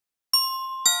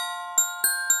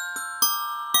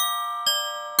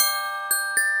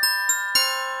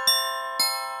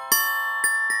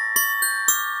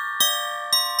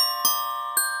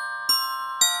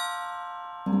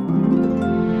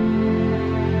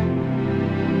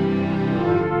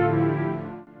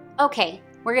Okay,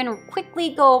 we're gonna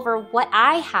quickly go over what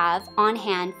I have on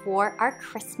hand for our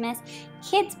Christmas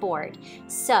kids board.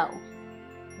 So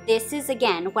this is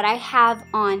again what I have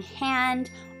on hand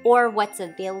or what's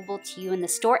available to you in the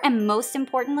store, and most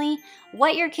importantly,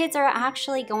 what your kids are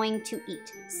actually going to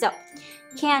eat. So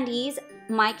candies,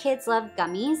 my kids love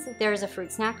gummies. There's a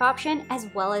fruit snack option as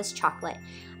well as chocolate.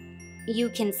 You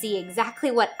can see exactly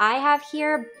what I have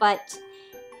here, but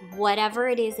whatever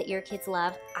it is that your kids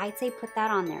love, I'd say put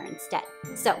that on there instead.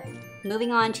 So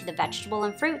moving on to the vegetable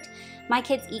and fruit, my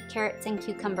kids eat carrots and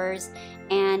cucumbers,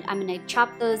 and I'm gonna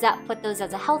chop those up, put those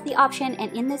as a healthy option,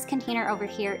 and in this container over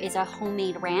here is a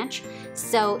homemade ranch.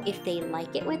 So if they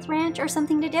like it with ranch or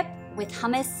something to dip, with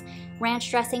hummus,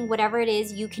 ranch dressing, whatever it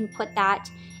is, you can put that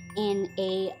in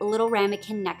a little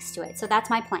ramekin next to it. So that's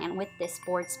my plan with this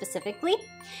board specifically.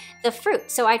 The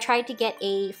fruit, so I tried to get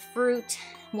a fruit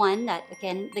one that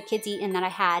again the kids eat and that I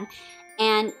had,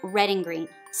 and red and green.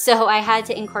 So I had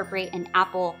to incorporate an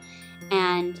apple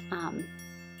and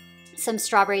some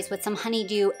strawberries with some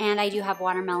honeydew, and I do have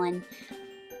watermelon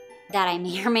that I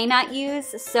may or may not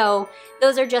use. So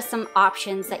those are just some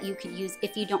options that you could use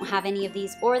if you don't have any of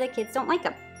these or the kids don't like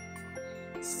them.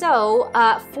 So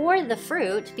for the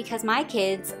fruit, because my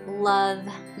kids love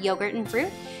yogurt and fruit,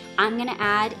 I'm gonna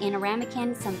add in a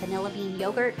ramekin some vanilla bean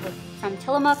yogurt from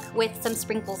Tillamook with some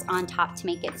sprinkles on top to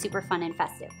make it super fun and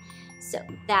festive. So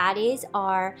that is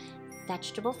our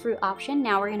vegetable fruit option.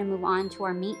 Now we're gonna move on to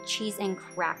our meat, cheese, and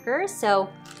crackers. So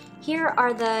here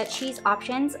are the cheese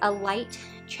options: a light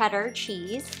cheddar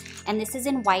cheese, and this is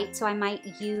in white, so I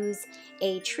might use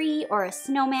a tree or a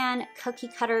snowman cookie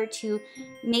cutter to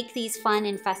make these fun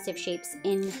and festive shapes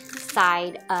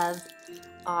inside of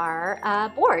our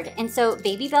board. And so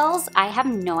Baby Bells, I have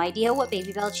no idea what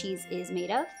Baby Bell cheese is made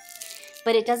of,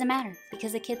 but it doesn't matter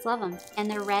because the kids love them and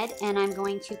they're red, and I'm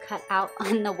going to cut out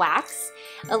on the wax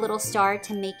a little star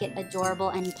to make it adorable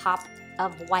and pop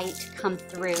of white come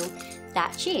through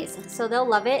that cheese. So they'll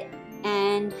love it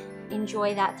and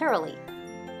enjoy that thoroughly.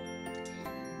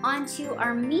 On to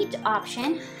our meat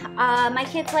option. My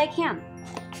kids like ham.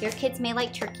 Your kids may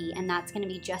like turkey, and that's gonna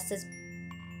be just as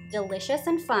delicious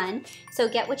and fun. So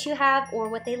get what you have or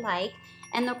what they like.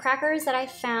 And the crackers that I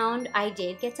found, I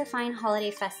did get to find holiday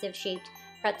festive shaped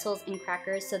pretzels and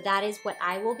crackers, so that is what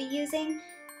I will be using.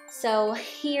 So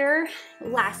here,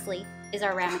 lastly, is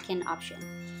our ramekin option.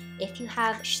 If you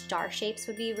have star shapes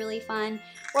would be really fun,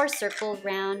 or circle,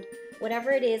 round,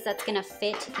 whatever it is that's gonna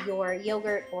fit your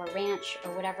yogurt or ranch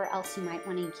or whatever else you might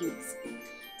wanna use.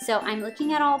 So I'm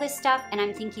looking at all this stuff and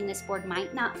I'm thinking this board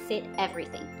might not fit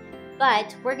everything,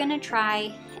 but we're gonna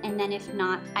try, and then if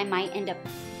not, I might end up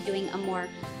doing a more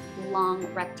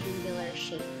long rectangular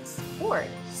shaped board.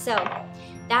 So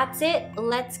that's it.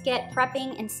 Let's get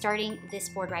prepping and starting this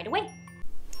board right away.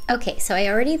 Okay, so I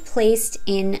already placed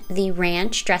in the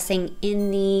ranch dressing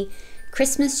in the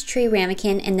Christmas tree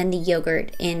ramekin, and then the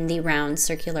yogurt in the round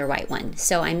circular white one.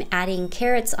 So I'm adding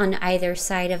carrots on either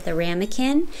side of the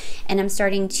ramekin, and I'm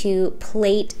starting to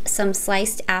plate some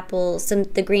sliced apples,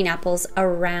 the green apples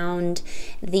around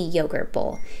the yogurt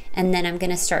bowl. And then I'm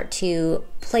gonna start to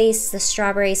place the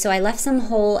strawberries. So I left some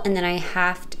whole, and then I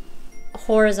halved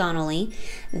horizontally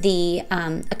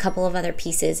a couple of other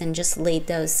pieces and just laid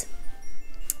those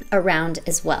around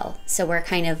as well. So we're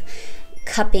kind of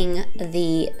cupping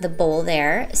the bowl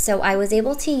there. So I was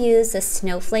able to use the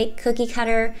snowflake cookie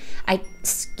cutter,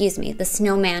 the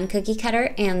snowman cookie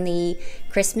cutter, and the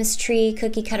Christmas tree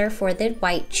cookie cutter for the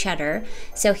white cheddar.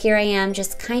 So here I am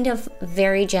just kind of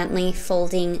very gently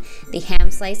folding the ham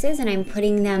slices, and I'm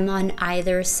putting them on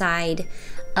either side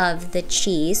of the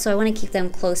cheese. So I want to keep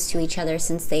them close to each other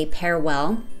since they pair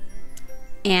well.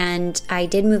 And I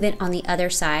did move it on the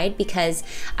other side because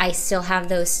I still have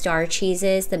those star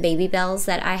cheeses, the Baby Bells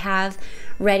that I have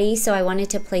ready. So I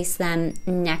wanted to place them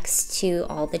next to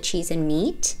all the cheese and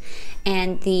meat.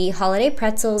 And the holiday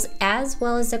pretzels as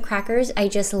well as the crackers, I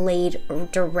just laid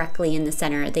directly in the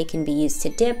center. They can be used to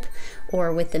dip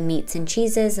or with the meats and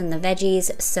cheeses and the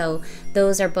veggies. So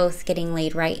those are both getting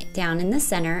laid right down in the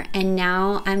center. And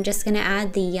now I'm just gonna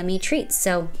add the yummy treats.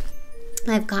 So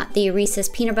I've got the Reese's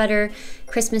peanut butter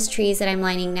Christmas trees that I'm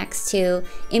lining next to,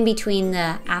 in between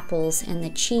the apples and the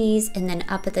cheese, and then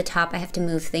up at the top I have to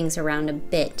move things around a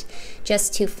bit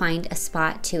just to find a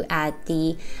spot to add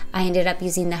I ended up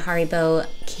using the Haribo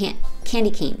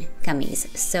candy cane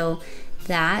gummies. So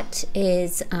that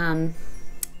is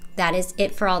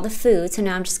it for all the food. So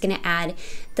now I'm just gonna add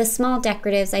the small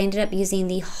decoratives. I ended up using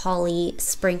the holly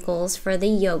sprinkles for the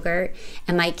yogurt,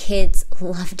 and my kids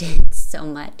loved it so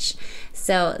much.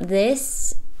 So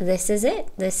this is it.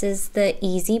 This is the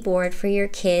easy board for your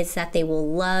kids that they will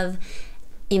love.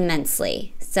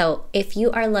 immensely. So if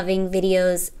you are loving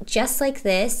videos just like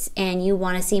this and you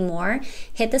want to see more,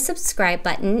 hit the subscribe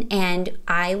button and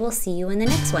I will see you in the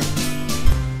next one.